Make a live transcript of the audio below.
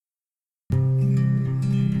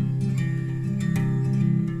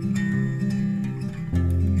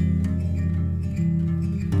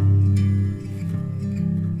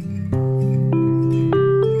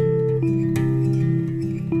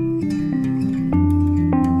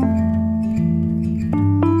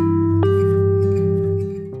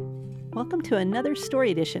to another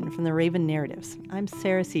story edition from the Raven Narratives. I'm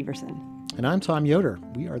Sarah Severson. And I'm Tom Yoder.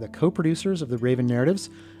 We are the co-producers of the Raven Narratives.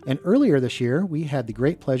 And earlier this year, we had the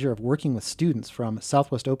great pleasure of working with students from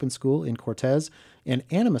Southwest Open School in Cortez and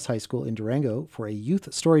Animas High School in Durango for a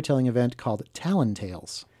youth storytelling event called Talon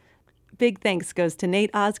Tales. Big thanks goes to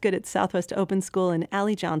Nate Osgood at Southwest Open School and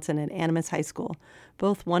Allie Johnson at Animas High School,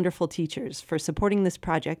 both wonderful teachers, for supporting this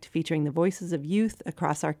project featuring the voices of youth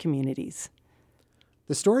across our communities.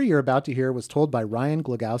 The story you're about to hear was told by Ryan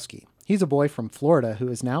Glogowski. He's a boy from Florida who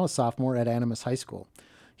is now a sophomore at Animas High School.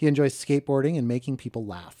 He enjoys skateboarding and making people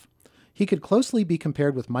laugh. He could closely be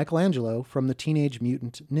compared with Michelangelo from the Teenage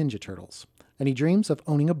Mutant Ninja Turtles, and he dreams of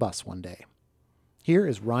owning a bus one day. Here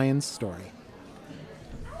is Ryan's story.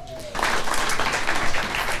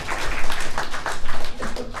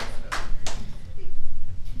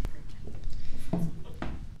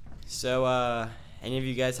 So, any of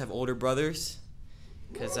you guys have older brothers?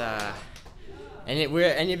 Because, any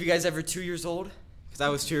of you guys ever 2 years old? Because I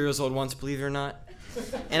was 2 years old once, believe it or not.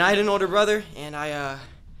 And I had an older brother, and I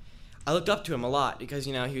looked up to him a lot because,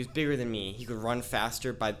 he was bigger than me. He could run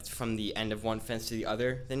faster from the end of one fence to the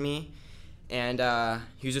other than me. And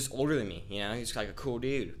he was just older than me, He was just like a cool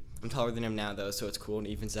dude. I'm taller than him now, though, so it's cool and it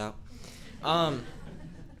evens out. But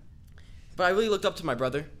I really looked up to my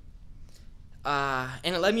brother.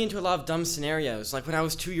 And it led me into a lot of dumb scenarios. Like when I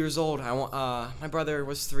was 2 years old, my brother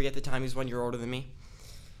was 3 at the time. He was 1 year older than me.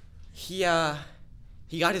 He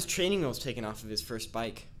got his training wheels taken off of his first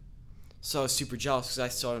bike. So I was super jealous because I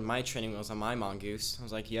still had my training wheels on my Mongoose. I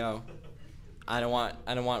was like, yo, I don't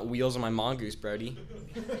want wheels on my Mongoose, Brody.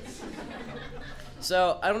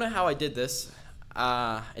 So I don't know how I did this.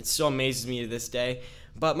 It still amazes me to this day.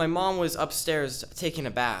 But my mom was upstairs taking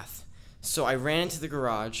a bath. So I ran into the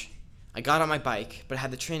garage. I got on my bike, but it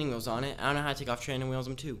had the training wheels on it. I don't know how to take off training wheels,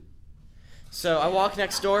 I'm 2. So I walk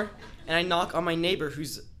next door, and I knock on my neighbor,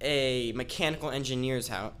 who's a mechanical engineer's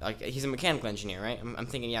house. Like, he's a mechanical engineer, right? I'm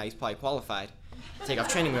thinking, yeah, he's probably qualified to take off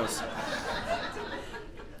training wheels.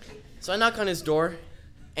 So I knock on his door,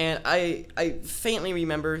 and I faintly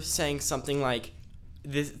remember saying something like,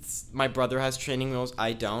 my brother has training wheels,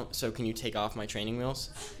 I don't, so can you take off my training wheels?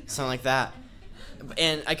 Something like that.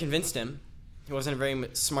 And I convinced him. He wasn't a very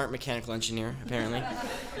smart mechanical engineer, apparently.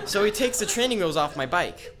 So he takes the training wheels off my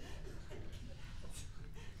bike.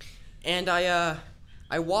 And I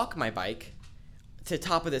walk my bike to the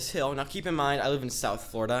top of this hill. Now keep in mind, I live in South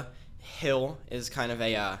Florida. Hill is kind of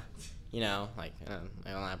a, like an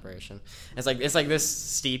elaboration. It's like this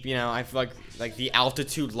steep, I feel like the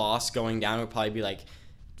altitude loss going down would probably be like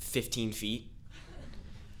 15 feet.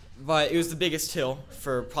 But it was the biggest hill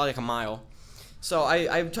for probably like a mile. So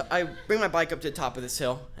I bring my bike up to the top of this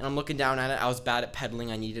hill, and I'm looking down at it. I was bad at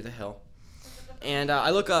pedaling. I needed a hill. And I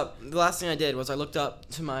look up. The last thing I did was I looked up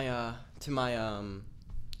to my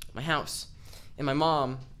house. And my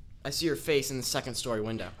mom, I see her face in the second-story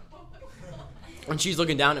window. And she's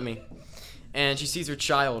looking down at me. And she sees her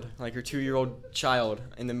child, like her 2-year-old child,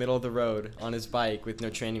 in the middle of the road on his bike with no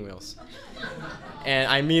training wheels. And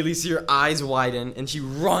I immediately see her eyes widen, and she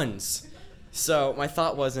runs. So my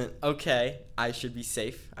thought wasn't, okay, I should be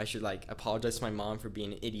safe. I should apologize to my mom for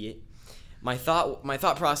being an idiot. My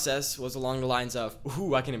thought process was along the lines of,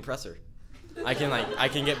 ooh, I can impress her. I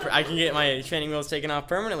can get my training wheels taken off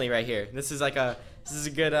permanently right here. This is a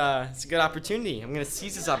good opportunity. I'm gonna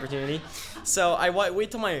seize this opportunity. So I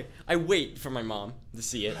wait for my mom to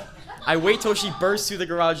see it. I wait till she bursts through the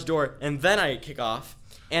garage door, and then I kick off.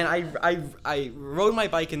 And I rode my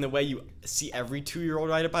bike in the way you see every 2-year-old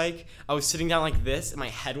ride a bike. I was sitting down like this, and my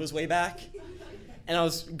head was way back. And I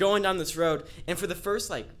was going down this road, and for the first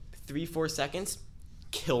 3-4 seconds,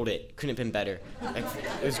 killed it. Couldn't have been better.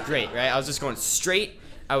 It was great, right? I was just going straight.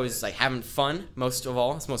 I was having fun, most of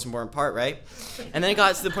all. It's the most important part, right? And then it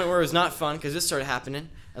got to the point where it was not fun, because this started happening.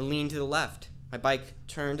 I leaned to the left. My bike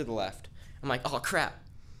turned to the left. I'm like, oh, crap.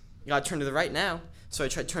 You gotta turn to the right now. So I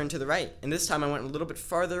tried to turn to the right, and this time I went a little bit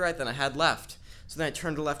farther right than I had left. So then I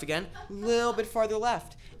turned to the left again, a little bit farther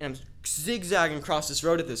left, and I'm zigzagging across this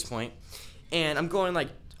road at this point, and I'm going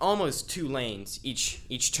almost 2 lanes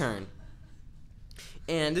each turn.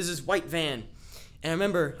 And there's this white van, and I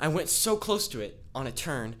remember I went so close to it on a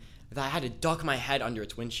turn that I had to duck my head under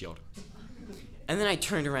its windshield. And then I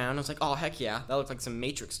turned around, and I was like, oh, heck yeah, that looked like some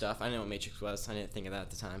Matrix stuff. I didn't know what Matrix was. I didn't think of that at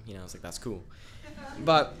the time. I was like, that's cool.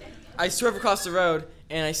 But I swerve across the road,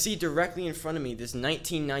 and I see directly in front of me this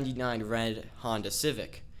 1999 red Honda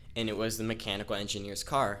Civic. And it was the mechanical engineer's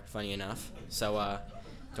car, funny enough. So I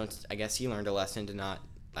guess he learned a lesson to not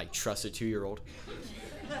trust a 2-year-old.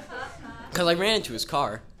 Because I ran into his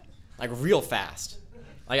car, real fast.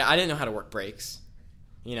 I didn't know how to work brakes.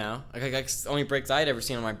 You know, like the only brakes I had ever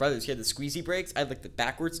seen on my brothers. He had the squeezy brakes. I had like the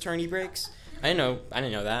backwards turny brakes. I didn't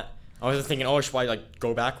know that. I was thinking, oh, should I like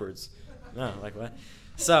go backwards? No, like what?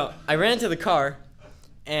 So I ran into the car,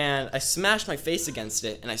 and I smashed my face against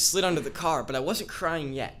it, and I slid under the car. But I wasn't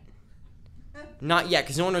crying yet. Not yet,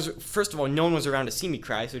 because first of all, no one was around to see me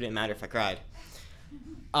cry, so it didn't matter if I cried.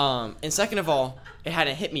 And second of all, it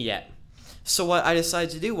hadn't hit me yet. So what I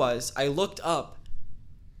decided to do was I looked up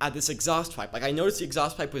at this exhaust pipe. Like, I noticed the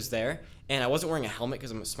exhaust pipe was there, and I wasn't wearing a helmet because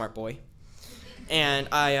I'm a smart boy. And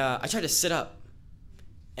I tried to sit up,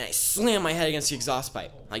 and I slammed my head against the exhaust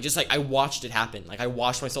pipe. I watched it happen. Like, I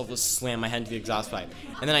watched myself just slam my head into the exhaust pipe.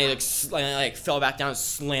 And then I fell back down and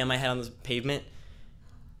slammed my head on the pavement.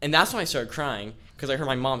 And that's when I started crying, because I heard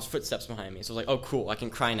my mom's footsteps behind me. So I was like, oh, cool, I can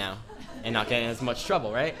cry now and not get in as much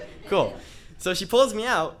trouble, right? Cool. So she pulls me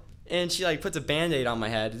out, and she, puts a Band-Aid on my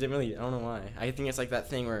head. I don't know why. I think it's like that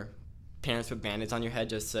thing where parents put Band-Aids on your head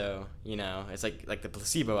just so, it's like the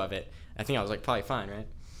placebo of it. I think I was, probably fine, right?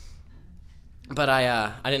 But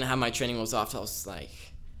I didn't have my training wheels off till I was,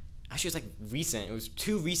 actually, it was, recent. It was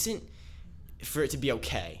too recent for it to be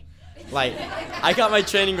okay. I got my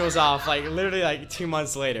training wheels off, literally, 2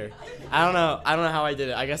 months later. I don't know how I did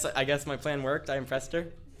it. I guess my plan worked. I impressed her.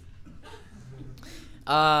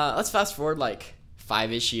 Let's fast forward,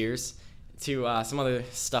 5-ish years to some other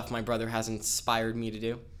stuff my brother has inspired me to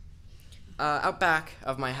do. Out back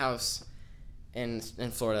of my house in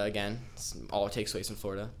Florida, again, all it takes place in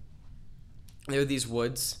Florida, there are these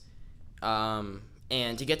woods, and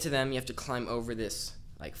to get to them, you have to climb over this,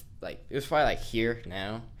 it was probably, here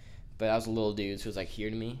now, but I was a little dude, so it was, here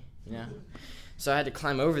to me, So I had to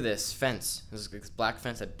climb over this fence. This black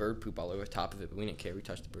fence had bird poop all over the top of it, but we didn't care. We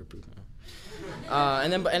touched the bird poop.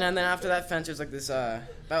 And then after that fence, there's this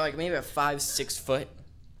about maybe a 5-6 foot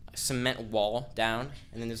cement wall down,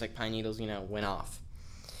 and then there's pine needles, went off.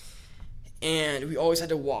 And we always had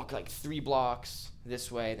to walk 3 blocks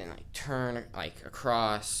this way, then turn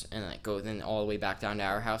across, and go then all the way back down to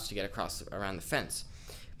our house to get across around the fence.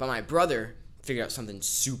 But my brother figured out something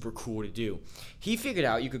super cool to do. He figured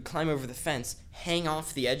out you could climb over the fence, hang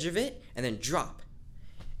off the edge of it, and then drop.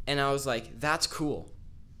 And I was like, that's cool.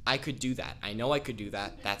 I could do that. I know I could do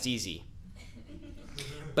that. That's easy.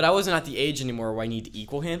 But I wasn't at the age anymore where I need to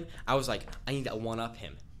equal him. I was like, I need to one-up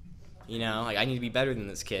him. I need to be better than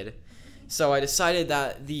this kid. So I decided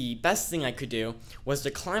that the best thing I could do was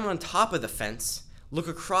to climb on top of the fence, look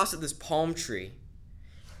across at this palm tree,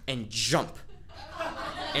 and jump.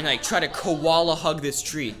 And try to koala hug this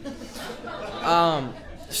tree.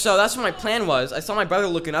 So that's what my plan was. I saw my brother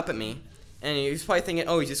looking up at me, and he was probably thinking,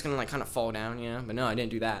 oh, he's just gonna kind of fall down, But no, I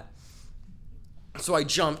didn't do that. So I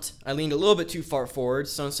jumped. I leaned a little bit too far forward.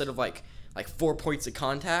 So instead of 4 points of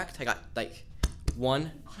contact, I got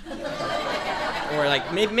 1, or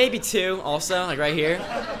maybe 2 also, right here.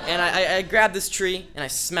 And I grabbed this tree and I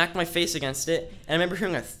smacked my face against it. And I remember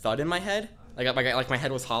hearing a thud in my head. My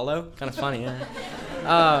head was hollow. Kind of funny,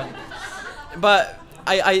 yeah. But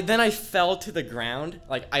I fell to the ground.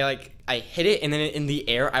 I hit it, and then in the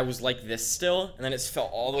air I was this still, and then it fell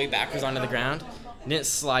all the way backwards onto the ground. It didn't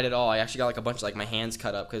slide at all. I actually got a bunch of my hands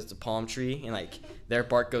cut up because it's a palm tree, and their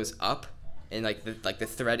bark goes up, and the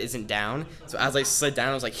thread isn't down. So as I slid down,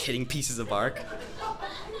 I was hitting pieces of bark.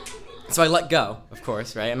 So I let go, of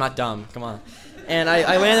course, right? I'm not dumb. Come on. And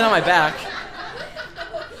I landed on my back.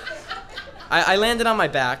 I landed on my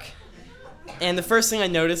back, and the first thing I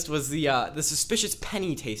noticed was the suspicious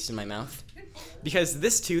penny taste in my mouth, because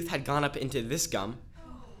this tooth had gone up into this gum,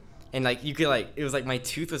 and you could it was my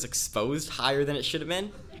tooth was exposed higher than it should have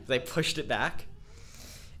been, because I pushed it back,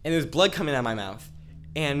 and there was blood coming out of my mouth,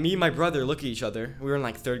 and me and my brother look at each other. We were in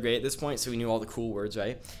 3rd grade at this point, so we knew all the cool words,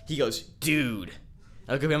 right? He goes, dude.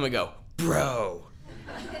 I look at him and go, bro.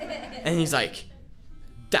 And he's like,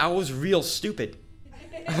 that was real stupid.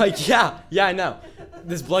 I'm like, yeah, I know.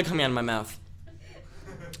 There's blood coming out of my mouth.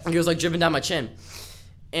 And it was dripping down my chin.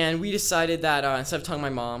 And we decided that instead of telling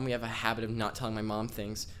my mom, we have a habit of not telling my mom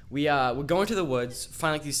things. We would go into the woods,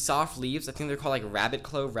 find these soft leaves. I think they're called rabbit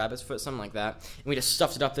clove, rabbit's foot, something like that. And we just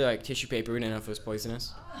stuffed it up there tissue paper. We didn't know if it was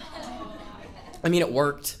poisonous. I mean, it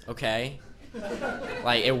worked, okay?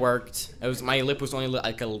 It worked. My lip was only a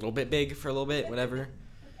little bit big for a little bit, whatever.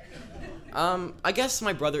 I guess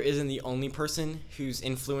my brother isn't the only person who's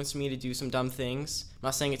influenced me to do some dumb things. I'm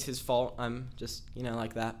not saying it's his fault. I'm just,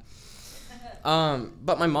 like that.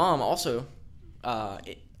 But my mom also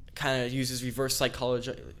kind of uses reverse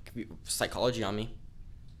psychology on me.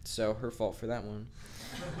 So her fault for that one.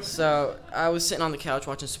 So I was sitting on the couch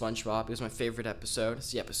watching SpongeBob. It was my favorite episode.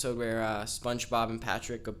 It's the episode where SpongeBob and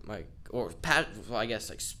Patrick, I guess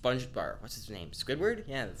like SpongeBob. What's his name? Squidward?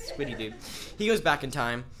 Yeah, the Squiddy dude. He goes back in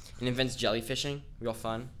time and invents jellyfishing. Real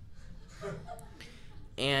fun.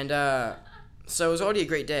 And so it was already a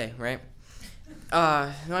great day, right?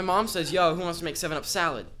 My mom says, "Yo, who wants to make 7-Up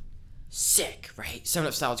salad?" Sick, right?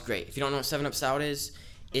 7-Up salad's great. If you don't know what 7-Up salad is,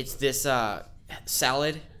 it's this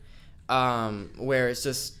salad where it's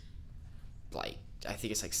just like, I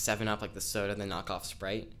think it's like 7-Up, like the soda, the knockoff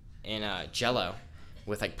Sprite, and Jell-O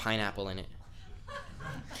with like pineapple in it.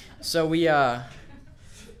 So we go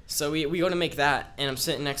to make that, and I'm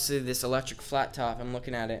sitting next to this electric flat top. I'm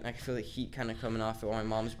looking at it, and I can feel the heat kind of coming off it while my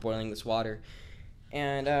mom's boiling this water.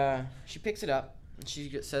 And she picks it up, and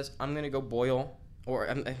she says, I'm going to go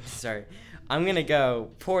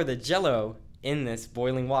pour the Jell-O in this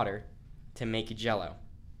boiling water to make Jell-O.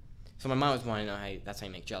 So my mom was wanting to know that's how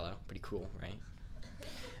you make Jell-O. Pretty cool,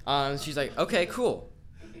 right? She's like, okay, cool.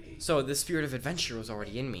 So the spirit of adventure was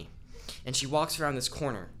already in me. And she walks around this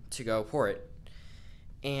corner to go pour it.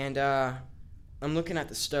 And I'm looking at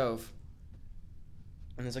the stove,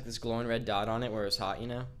 and there's like this glowing red dot on it where it's hot, you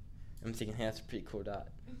know? I'm thinking, hey, that's a pretty cool dot.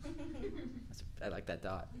 I like that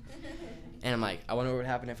dot. And I'm like, I wonder what would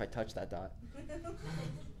happen if I touched that dot.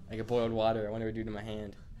 Like a boiled water, I wonder what it would do to my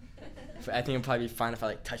hand. I think it'd probably be fine if I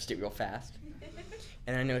like touched it real fast.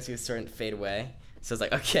 And I noticed he was starting to fade away. So I was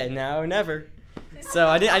like, okay, now or never. So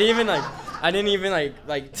I didn't even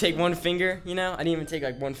take one finger, you know? I didn't even take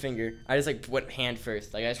like one finger. I just like went hand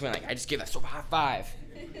first. Like I just gave that sort of high five.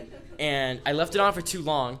 And I left it on for too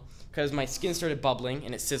long because my skin started bubbling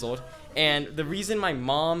and it sizzled. And the reason my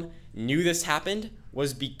mom knew this happened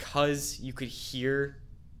was because you could hear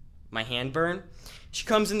my hand burn. She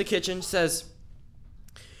comes in the kitchen, says,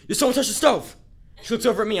 "Did someone touch the stove?" She looks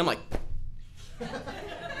over at me. I'm like,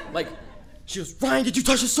 she goes, "Ryan, did you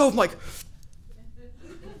touch the stove?" I'm like,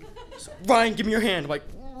 "Ryan, give me your hand." I'm like,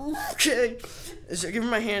 okay. So I give her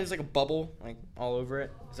my hand. It's like a bubble, like all over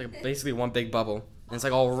it. It's like basically one big bubble, and it's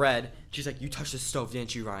like all red. She's like, "You touched the stove,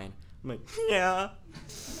 didn't you, Ryan?" I'm like, "Yeah."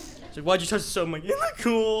 She's like, "Why'd you touch the stove?" I'm like, "Isn't that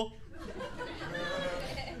cool?"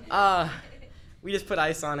 We just put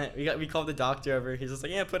ice on it. We called the doctor over. He's just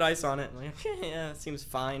like, "Yeah, put ice on it." I'm like, "Yeah, it seems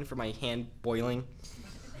fine for my hand boiling."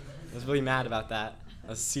 I was really mad about that. I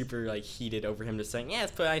was super like heated over him just saying, "Yeah,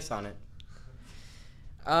 let's put ice on it."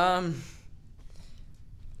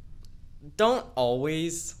 Don't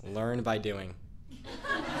always learn by doing.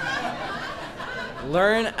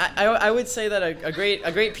 I would say that a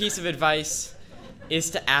great piece of advice is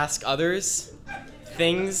to ask others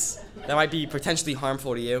things that might be potentially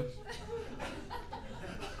harmful to you.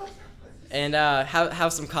 And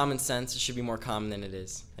have some common sense. It should be more common than it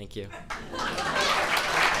is. Thank you.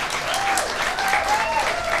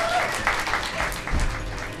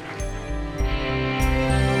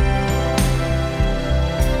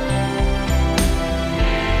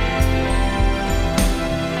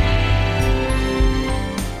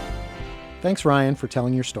 Thanks, Ryan, for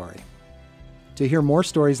telling your story. To hear more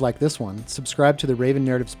stories like this one, subscribe to the Raven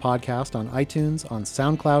Narratives podcast on iTunes, on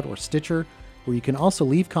SoundCloud, or Stitcher, where you can also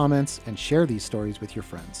leave comments and share these stories with your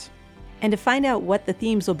friends. And to find out what the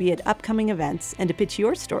themes will be at upcoming events and to pitch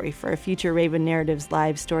your story for a future Raven Narratives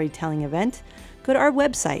live storytelling event, go to our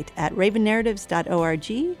website at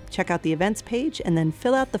ravennarratives.org, check out the events page, and then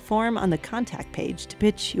fill out the form on the contact page to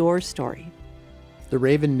pitch your story. The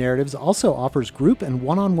Raven Narratives also offers group and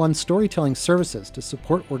one-on-one storytelling services to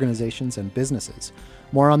support organizations and businesses.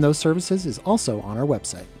 More on those services is also on our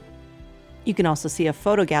website. You can also see a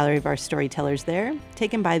photo gallery of our storytellers there,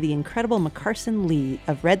 taken by the incredible McCarson Lee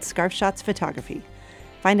of Red Scarf Shots Photography.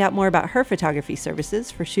 Find out more about her photography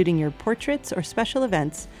services for shooting your portraits or special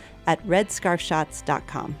events at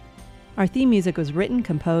redscarfshots.com. Our theme music was written,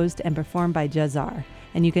 composed, and performed by Jazar,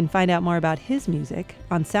 and you can find out more about his music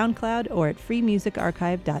on SoundCloud or at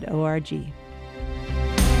freemusicarchive.org.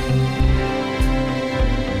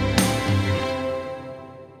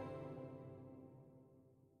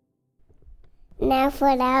 Now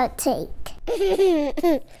for the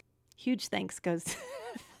outtake. Huge thanks goes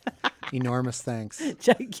Enormous thanks.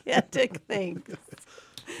 gigantic thanks.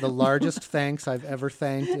 The largest thanks I've ever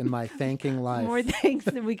thanked in my thanking life. More thanks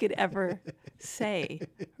than we could ever say,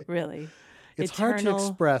 really. It's hard to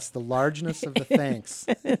express the largeness of the thanks.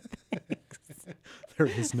 There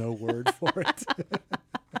is no word for it.